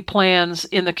rescue plans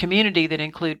in the community that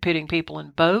include putting people in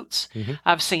boats. Mm-hmm.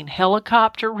 I've seen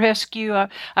helicopter rescue.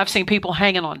 I've seen people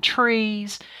hanging on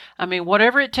trees. I mean,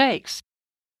 whatever it takes.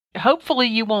 Hopefully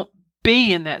you won't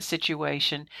be in that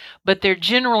situation, but there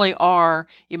generally are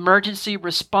emergency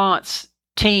response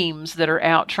teams that are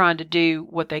out trying to do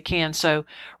what they can. So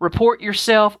report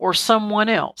yourself or someone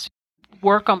else.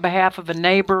 Work on behalf of a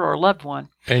neighbor or loved one.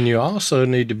 And you also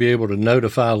need to be able to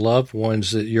notify loved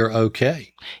ones that you're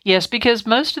okay. Yes, because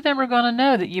most of them are going to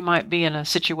know that you might be in a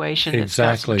situation that's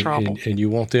got some trouble. And you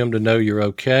want them to know you're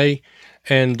okay.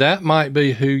 And that might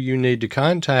be who you need to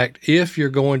contact if you're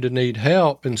going to need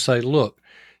help and say, look,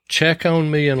 check on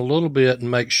me in a little bit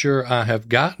and make sure I have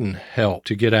gotten help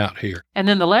to get out here. And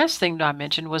then the last thing that I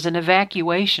mentioned was an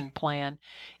evacuation plan.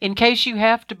 In case you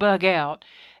have to bug out,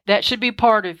 that should be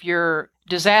part of your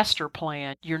disaster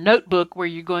plan, your notebook where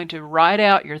you're going to write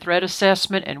out your threat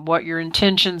assessment and what your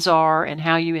intentions are and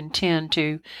how you intend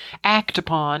to act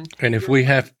upon. And if we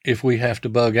have to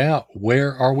bug out,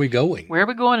 where are we going? Where are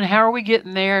we going and how are we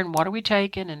getting there and what are we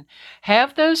taking? And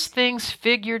have those things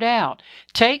figured out.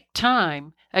 Take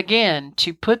time, again,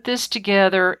 to put this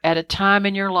together at a time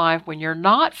in your life when you're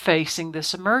not facing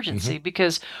this emergency,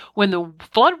 because when the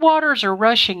floodwaters are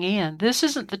rushing in, this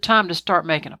isn't the time to start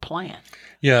making a plan.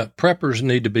 Yeah, preppers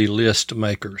need to be list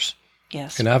makers.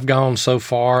 Yes. And I've gone so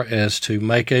far as to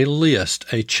make a list,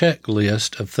 a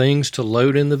checklist of things to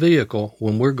load in the vehicle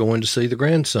when we're going to see the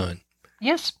grandson.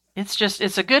 Yes.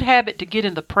 It's a good habit to get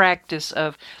in the practice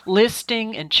of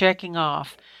listing and checking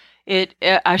off.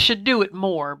 I should do it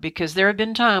more, because there have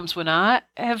been times when I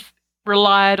have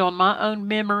relied on my own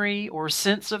memory or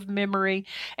sense of memory,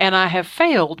 and I have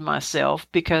failed myself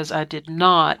because I did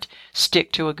not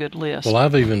stick to a good list. Well,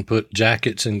 I've even put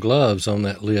jackets and gloves on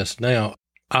that list now.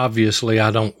 Obviously,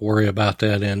 I don't worry about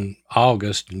that in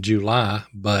August and July,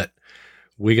 but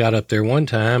we got up there one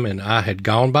time and I had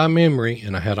gone by memory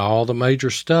and I had all the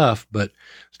major stuff, but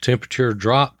the temperature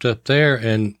dropped up there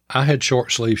and I had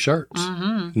short sleeve shirts,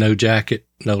 no jacket,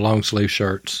 no long sleeve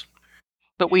shirts.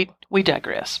 But we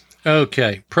digress.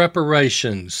 Okay,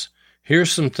 preparations.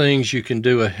 Here's some things you can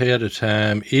do ahead of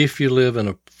time if you live in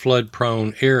a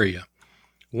flood-prone area.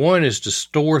 One is to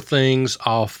store things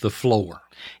off the floor.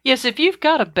 Yes, if you've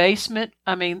got a basement,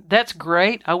 I mean, that's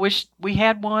great. I wish we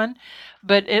had one,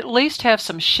 but at least have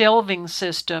some shelving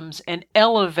systems and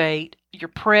elevate your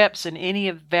preps and any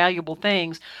of valuable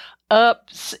things up,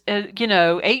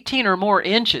 18 or more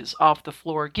inches off the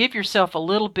floor. Give yourself a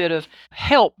little bit of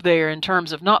help there in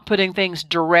terms of not putting things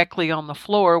directly on the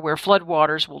floor where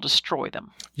floodwaters will destroy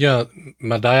them. Yeah,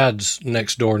 my dad's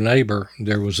next door neighbor,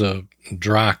 there was a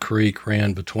dry creek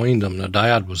ran between them. The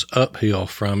dad was uphill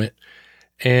from it,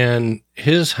 and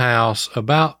his house,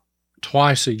 about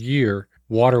twice a year,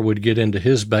 water would get into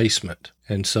his basement.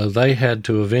 And so they had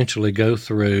to eventually go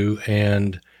through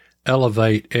and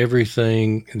elevate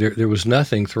everything. There was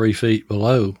nothing 3 feet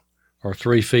below or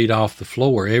 3 feet off the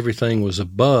floor. Everything was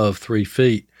above 3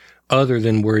 feet other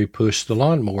than where he pushed the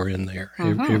lawnmower in there.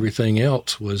 Everything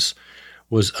else was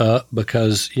up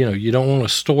because, you don't want to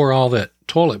store all that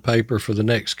toilet paper for the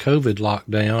next COVID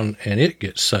lockdown and it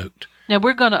gets soaked. Now,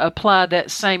 we're going to apply that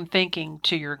same thinking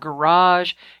to your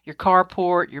garage, your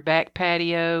carport, your back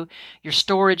patio, your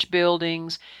storage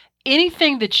buildings.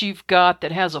 Anything that you've got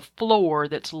that has a floor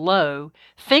that's low,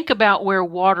 think about where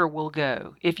water will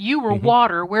go. If you were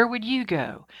water, where would you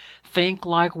go? Think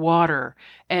like water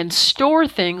and store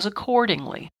things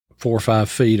accordingly. 4 or 5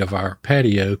 feet of our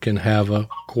patio can have a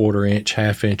 1/4 inch,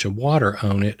 1/2 inch of water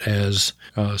on it as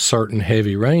certain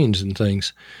heavy rains and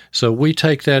things. So we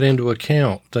take that into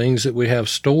account. Things that we have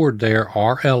stored there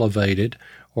are elevated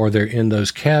or they're in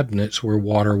those cabinets where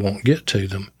water won't get to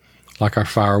them, like our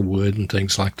firewood and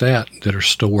things like that are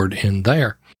stored in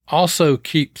there. Also,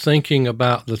 keep thinking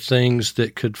about the things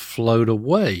that could float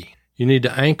away. You need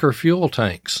to anchor fuel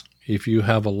tanks. If you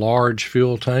have a large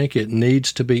fuel tank, it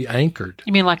needs to be anchored.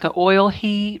 You mean like an oil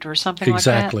heat or something like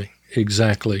that?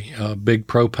 Exactly. A big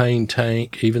propane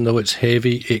tank, even though it's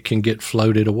heavy, it can get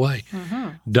floated away.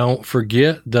 Don't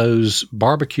forget those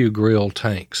barbecue grill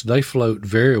tanks. They float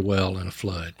very well in a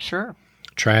flood. Sure.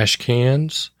 Trash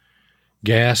cans,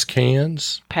 gas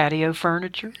cans. Patio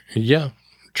furniture. Yeah.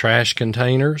 Trash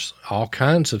containers, all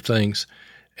kinds of things.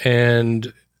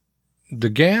 And the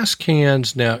gas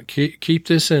cans, now keep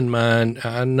this in mind.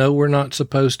 I know we're not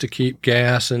supposed to keep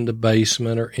gas in the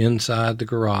basement or inside the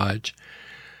garage,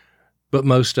 but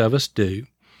most of us do.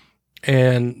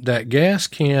 And that gas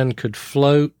can could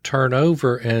float, turn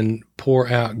over, and pour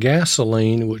out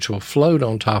gasoline, which will float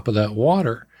on top of that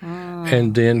water,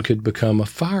 and then could become a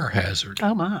fire hazard.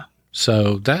 Oh, my.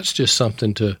 So that's just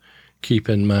something to keep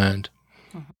in mind.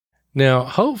 Now,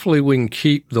 hopefully we can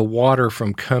keep the water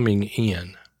from coming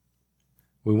in.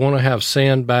 We want to have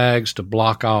sandbags to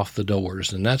block off the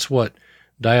doors, and that's what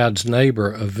Dad's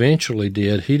neighbor eventually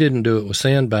did. He didn't do it with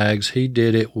sandbags. He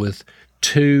did it with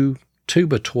 2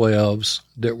 2x12s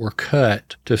that were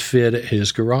cut to fit at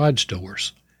his garage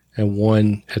doors and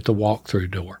one at the walk-through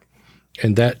door.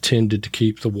 And that tended to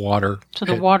keep the water. So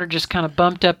the water just kind of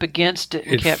bumped up against it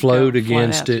and it kept flowed going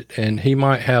against flat. it, and he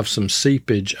might have some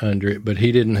seepage under it, but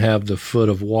he didn't have the foot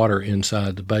of water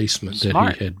inside the basement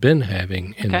that he had been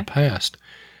having in the past.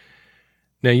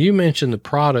 Now, you mentioned the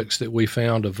products that we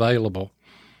found available.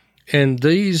 And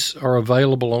these are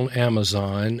available on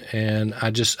Amazon, and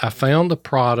I found the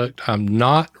product. I'm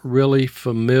not really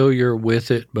familiar with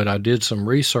it, but I did some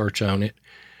research on it,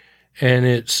 and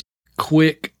it's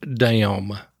Quick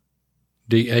Dam,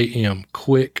 D-A-M,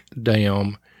 Quick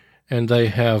Dam, and they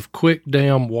have Quick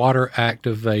Dam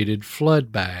water-activated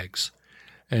flood bags,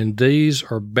 and these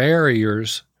are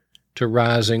barriers to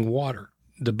rising water.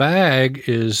 The bag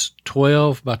is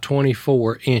 12 by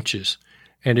 24 inches.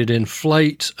 And it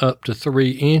inflates up to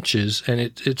 3 inches, and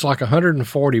it's like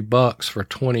 $140 for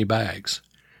 20 bags.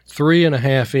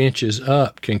 3.5 inches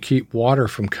up can keep water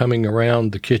from coming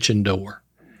around the kitchen door,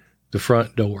 the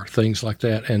front door, things like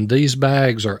that. And these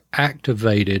bags are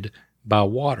activated by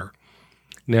water.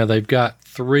 Now they've got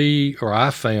I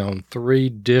found three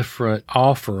different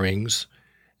offerings,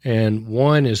 and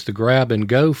one is the Grab and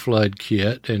Go Flood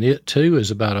Kit, and it too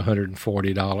is about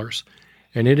 $140,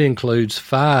 and it includes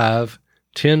 5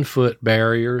 10-foot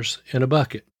barriers in a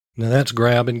bucket. Now that's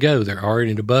grab and go. They're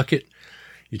already in a bucket.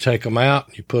 You take them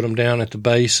out, you put them down at the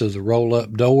base of the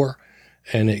roll-up door,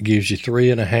 and it gives you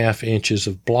 3.5 inches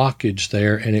of blockage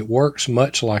there, and it works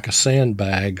much like a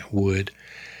sandbag would.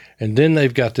 And then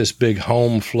they've got this big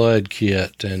home flood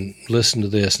kit, and listen to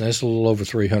this. Now it's a little over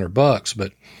 $300,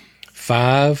 but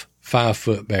 5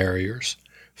 5-foot barriers,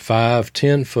 5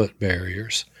 10-foot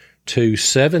barriers, 2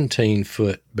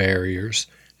 17-foot barriers,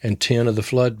 and 10 of the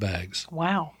flood bags.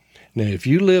 Wow. Now, if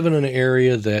you live in an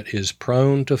area that is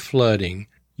prone to flooding,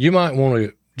 you might want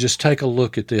to just take a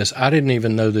look at this. I didn't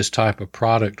even know this type of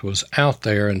product was out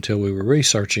there until we were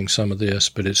researching some of this,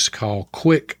 but it's called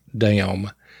Quick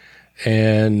Dam,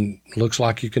 and looks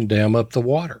like you can dam up the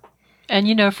water. And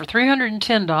for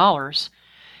 $310,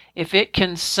 if it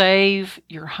can save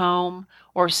your home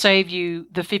or save you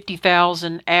the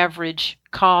 $50,000 average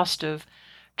cost of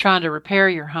trying to repair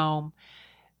your home,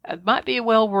 it might be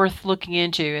well worth looking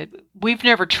into. We've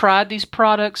never tried these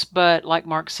products, but like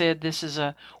Mark said, this is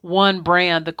one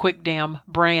brand, the Quick Dam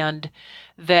brand,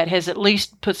 that has at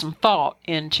least put some thought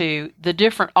into the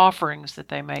different offerings that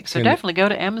they make. So definitely go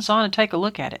to Amazon and take a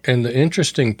look at it. And the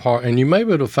interesting part, and you may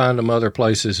be able to find them other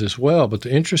places as well, but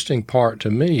the interesting part to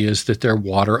me is that they're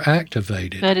water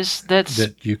activated. That's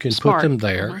that you can smart. Put them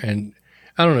there, and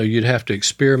I don't know, you'd have to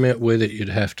experiment with it. You'd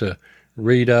have to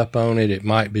read up on it. It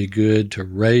might be good to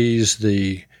raise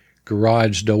the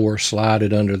garage door, slide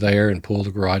it under there, and pull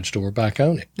the garage door back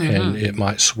on it. Mm-hmm. And it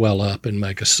might swell up and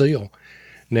make a seal.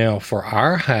 Now, for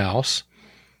our house,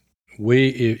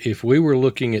 if we were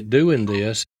looking at doing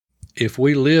this, if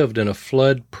we lived in a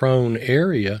flood-prone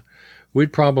area,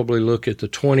 we'd probably look at the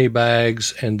 20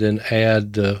 bags and then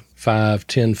add the 5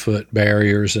 10-foot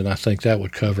barriers, and I think that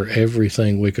would cover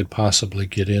everything we could possibly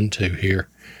get into here,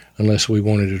 unless we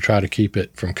wanted to try to keep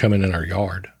it from coming in our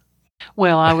yard.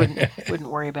 Well, I wouldn't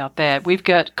worry about that. We've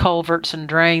got culverts and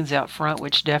drains out front,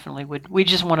 which definitely would. We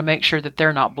just want to make sure that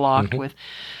they're not blocked with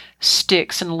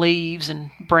sticks and leaves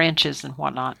and branches and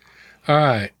whatnot. All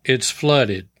right, it's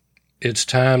flooded. It's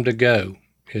time to go.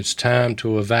 It's time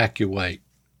to evacuate.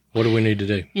 What do we need to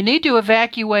do? You need to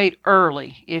evacuate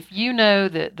early. If you know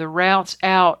that the routes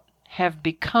out have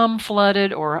become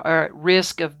flooded or are at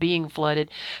risk of being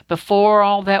flooded, before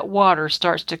all that water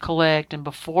starts to collect and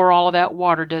before all of that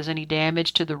water does any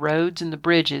damage to the roads and the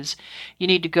bridges, you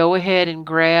need to go ahead and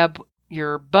grab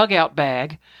your bug-out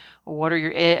bag, or what are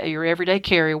your everyday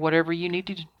carry, whatever you need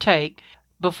to take.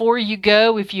 Before you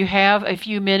go, if you have a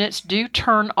few minutes, do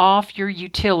turn off your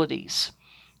utilities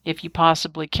if you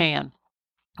possibly can,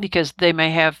 because they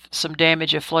may have some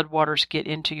damage if floodwaters get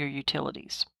into your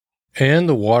utilities. And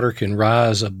the water can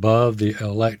rise above the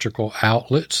electrical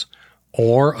outlets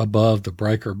or above the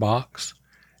breaker box.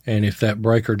 And if that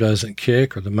breaker doesn't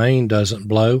kick or the main doesn't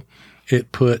blow,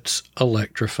 it puts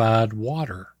electrified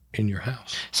water in your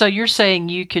house. So you're saying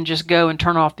you can just go and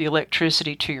turn off the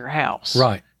electricity to your house?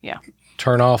 Right. Yeah.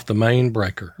 Turn off the main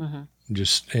breaker. Mm-hmm.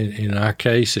 Just in our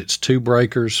case, it's 2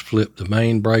 breakers, flip the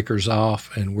main breakers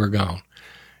off, and we're gone.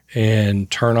 And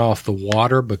turn off the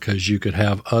water, because you could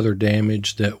have other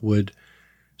damage that would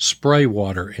spray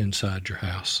water inside your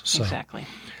house. So, exactly.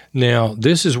 Now,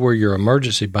 this is where your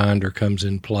emergency binder comes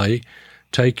in play.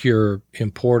 Take your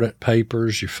important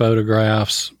papers, your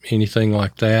photographs, anything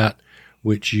like that,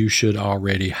 which you should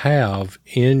already have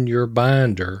in your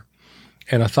binder.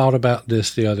 And I thought about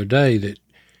this the other day, that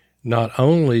not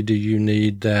only do you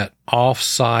need that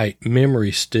off-site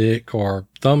memory stick or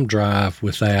thumb drive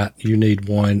with that, you need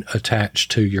one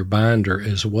attached to your binder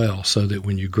as well, so that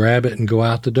when you grab it and go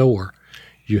out the door,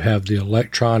 you have the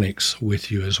electronics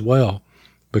with you as well.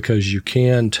 because you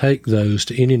can take those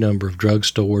to any number of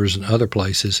drugstores and other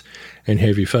places and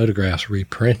have your photographs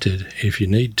reprinted if you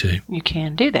need to. You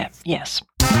can do that, yes.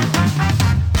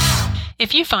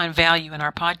 If you find value in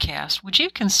our podcast, would you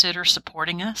consider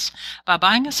supporting us by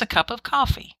buying us a cup of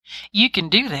coffee? You can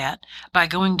do that by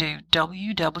going to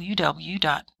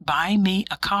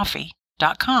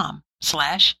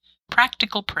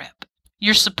www.buymeacoffee.com/practicalprep.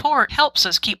 Your support helps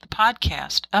us keep the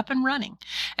podcast up and running,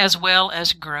 as well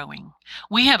as growing.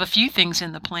 We have a few things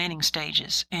in the planning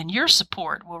stages, and your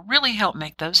support will really help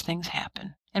make those things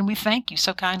happen. And we thank you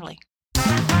so kindly. All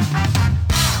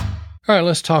right,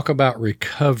 let's talk about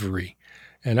recovery.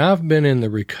 And I've been in the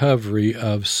recovery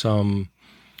of some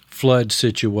flood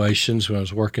situations when I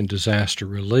was working disaster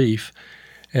relief,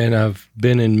 and I've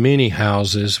been in many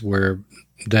houses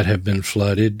that have been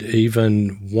flooded.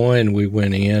 Even one we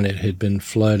went in, it had been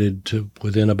flooded to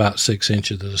within about 6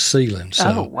 inches of the ceiling.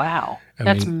 So, oh, wow.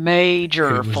 That's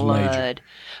major flood. Major.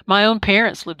 My own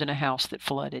parents lived in a house that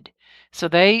flooded. So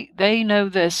they know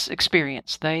this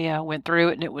experience. They went through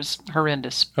it, and it was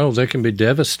horrendous. Oh, they can be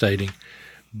devastating.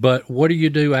 But what do you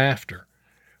do after?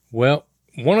 Well,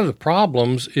 one of the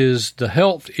problems is the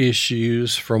health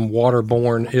issues from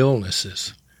waterborne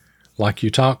illnesses. Like you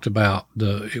talked about,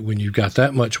 when you've got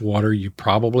that much water, you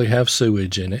probably have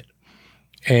sewage in it,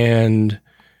 and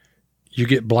you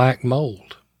get black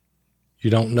mold. You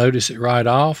don't notice it right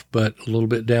off, but a little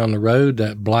bit down the road,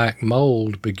 that black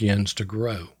mold begins to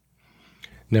grow.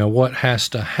 Now, what has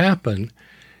to happen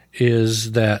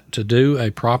is that to do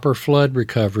a proper flood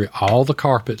recovery, all the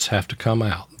carpets have to come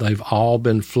out. They've all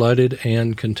been flooded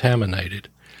and contaminated.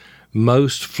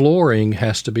 Most flooring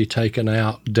has to be taken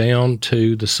out down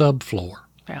to the subfloor.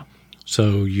 Yeah.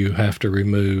 So you have to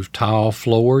remove tile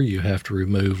floor, you have to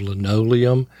remove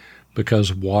linoleum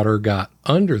because water got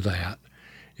under that.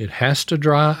 It has to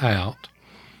dry out,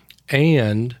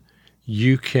 and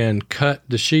you can cut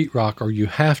the sheetrock, or you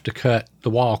have to cut the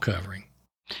wall covering.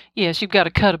 Yes, you've got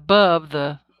to cut above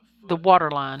the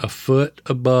water line. A foot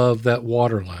above that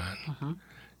water line. Mm-hmm.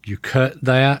 You cut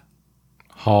that,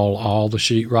 haul all the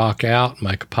sheetrock out,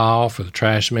 make a pile for the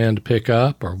trash man to pick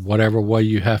up, or whatever way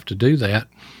you have to do that.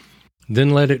 Then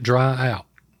let it dry out.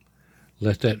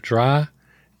 Let that dry,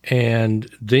 and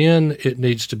then it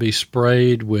needs to be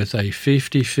sprayed with a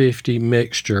 50-50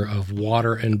 mixture of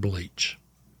water and bleach.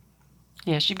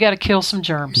 Yes, you've got to kill some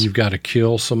germs. You've got to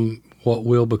kill some what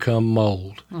will become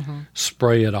mold. Mm-hmm.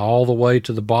 Spray it all the way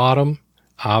to the bottom,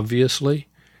 obviously,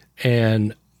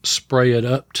 and spray it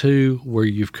up to where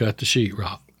you've cut the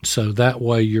sheetrock. So that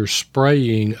way you're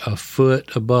spraying a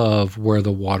foot above where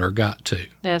the water got to.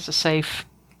 That's a safe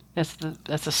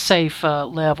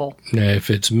level. Now,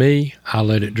 if it's me, I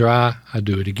let it dry. I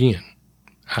do it again.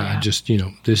 Yeah. I just,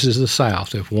 this is the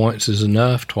South. If once is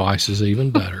enough, twice is even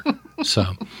better. So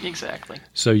exactly.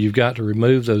 So you've got to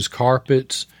remove those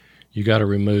carpets. You got to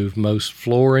remove most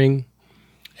flooring,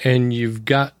 and you've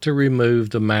got to remove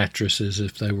the mattresses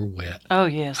if they were wet. Oh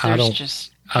yes, I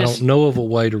don't know of a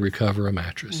way to recover a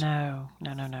mattress. No.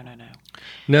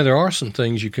 Now there are some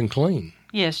things you can clean.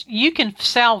 Yes, you can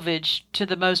salvage, to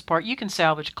the most part. You can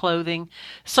salvage clothing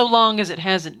so long as it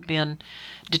hasn't been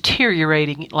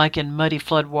deteriorating like in muddy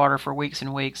flood water for weeks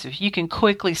and weeks. If you can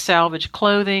quickly salvage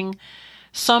clothing,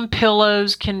 some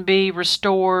pillows can be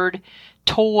restored.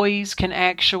 Toys can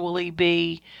actually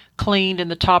be cleaned in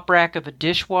the top rack of a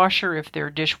dishwasher if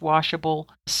they're dishwashable.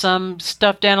 Some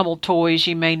stuffed animal toys,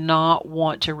 you may not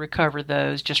want to recover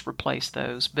those, just replace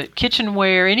those. But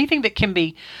kitchenware, anything that can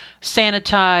be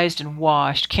sanitized and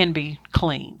washed can be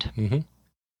cleaned. Mm-hmm.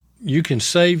 You can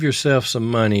save yourself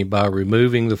some money by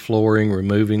removing the flooring,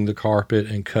 removing the carpet,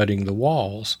 and cutting the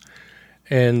walls.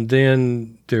 And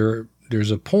then there's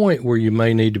a point where you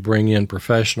may need to bring in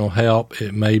professional help.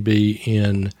 It may be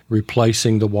in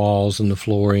replacing the walls and the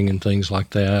flooring and things like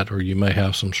that, or you may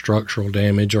have some structural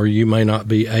damage, or you may not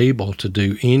be able to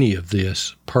do any of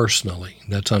this personally.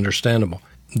 That's understandable.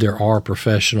 There are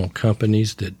professional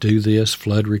companies that do this,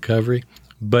 flood recovery,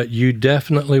 but you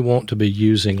definitely want to be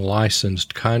using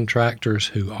licensed contractors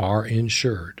who are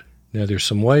insured. Now, there's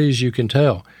some ways you can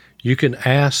tell. You can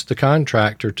ask the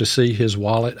contractor to see his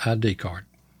wallet ID card.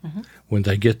 Mm-hmm. When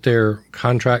they get their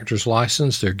contractor's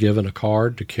license, they're given a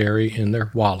card to carry in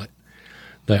their wallet.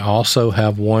 They also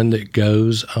have one that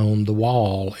goes on the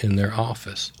wall in their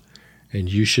office, and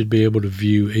you should be able to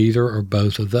view either or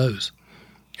both of those.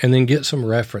 And then get some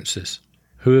references.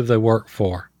 Who have they worked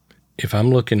for? If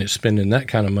I'm looking at spending that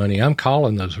kind of money, I'm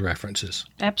calling those references.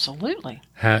 Absolutely.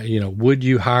 Would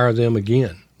you hire them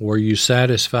again? Were you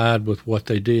satisfied with what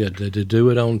they did? Did they do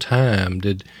it on time?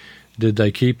 Did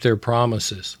they keep their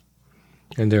promises?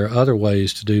 And there are other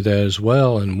ways to do that as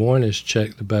well, and one is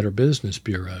check the Better Business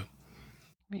Bureau.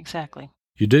 Exactly.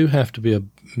 You do have to be a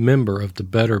member of the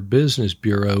Better Business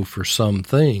Bureau for some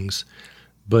things,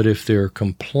 but if there are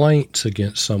complaints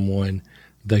against someone,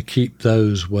 they keep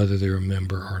those whether they're a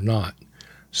member or not.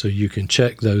 So you can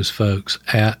check those folks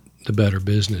at the Better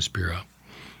Business Bureau.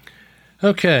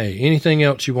 Okay, anything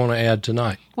else you want to add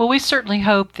tonight? Well, we certainly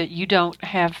hope that you don't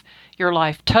have your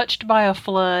life touched by a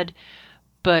flood,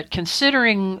 but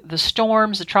considering the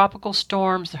storms, the tropical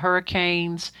storms, the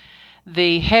hurricanes,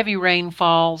 the heavy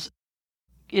rainfalls,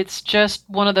 it's just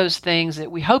one of those things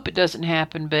that we hope it doesn't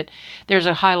happen, but there's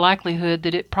a high likelihood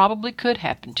that it probably could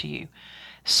happen to you.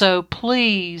 So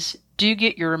please do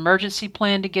get your emergency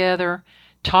plan together.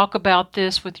 Talk about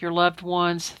this with your loved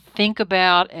ones. Think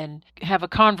about and have a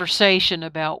conversation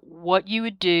about what you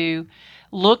would do.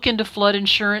 Look into flood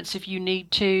insurance if you need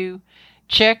to.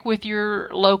 Check with your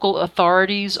local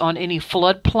authorities on any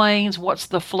floodplains. What's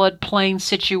the floodplain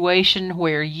situation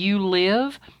where you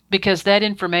live? Because that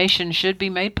information should be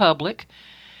made public.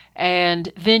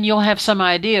 And then you'll have some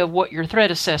idea of what your threat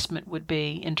assessment would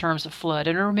be in terms of flood.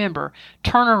 And remember,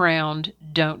 turn around,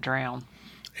 don't drown.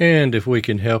 And if we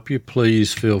can help you,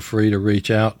 please feel free to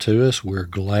reach out to us. We're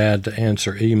glad to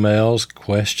answer emails,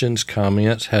 questions,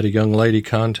 comments. Had a young lady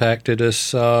contacted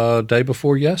us day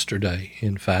before yesterday,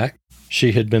 in fact.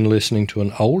 She had been listening to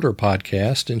an older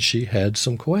podcast, and she had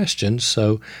some questions.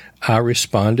 So I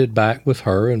responded back with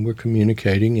her, and we're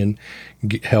communicating and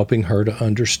helping her to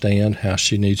understand how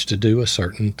she needs to do a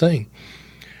certain thing.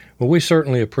 Well, we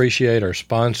certainly appreciate our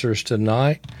sponsors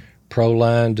tonight,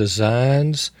 Proline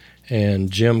Designs and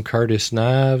Jim Curtis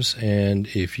Knives. And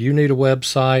if you need a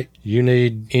website, you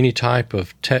need any type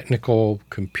of technical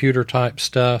computer type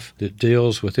stuff that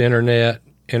deals with internet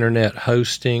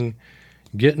hosting,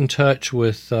 get in touch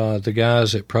with the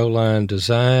guys at Proline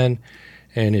Design.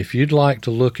 And if you'd like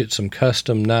to look at some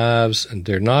custom knives, and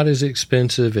they're not as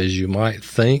expensive as you might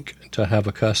think to have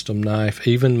a custom knife,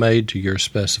 even made to your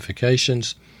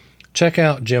specifications, check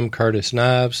out Jim Curtis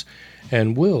Knives,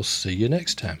 and we'll see you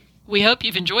next time. We hope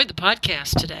you've enjoyed the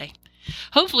podcast today.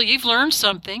 Hopefully you've learned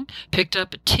something, picked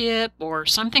up a tip, or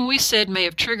something we said may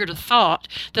have triggered a thought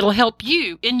that'll help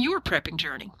you in your prepping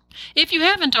journey. If you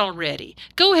haven't already,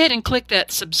 go ahead and click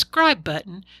that subscribe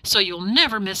button so you'll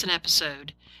never miss an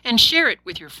episode, and share it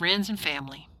with your friends and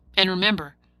family. And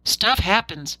remember, stuff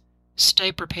happens.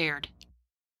 Stay prepared.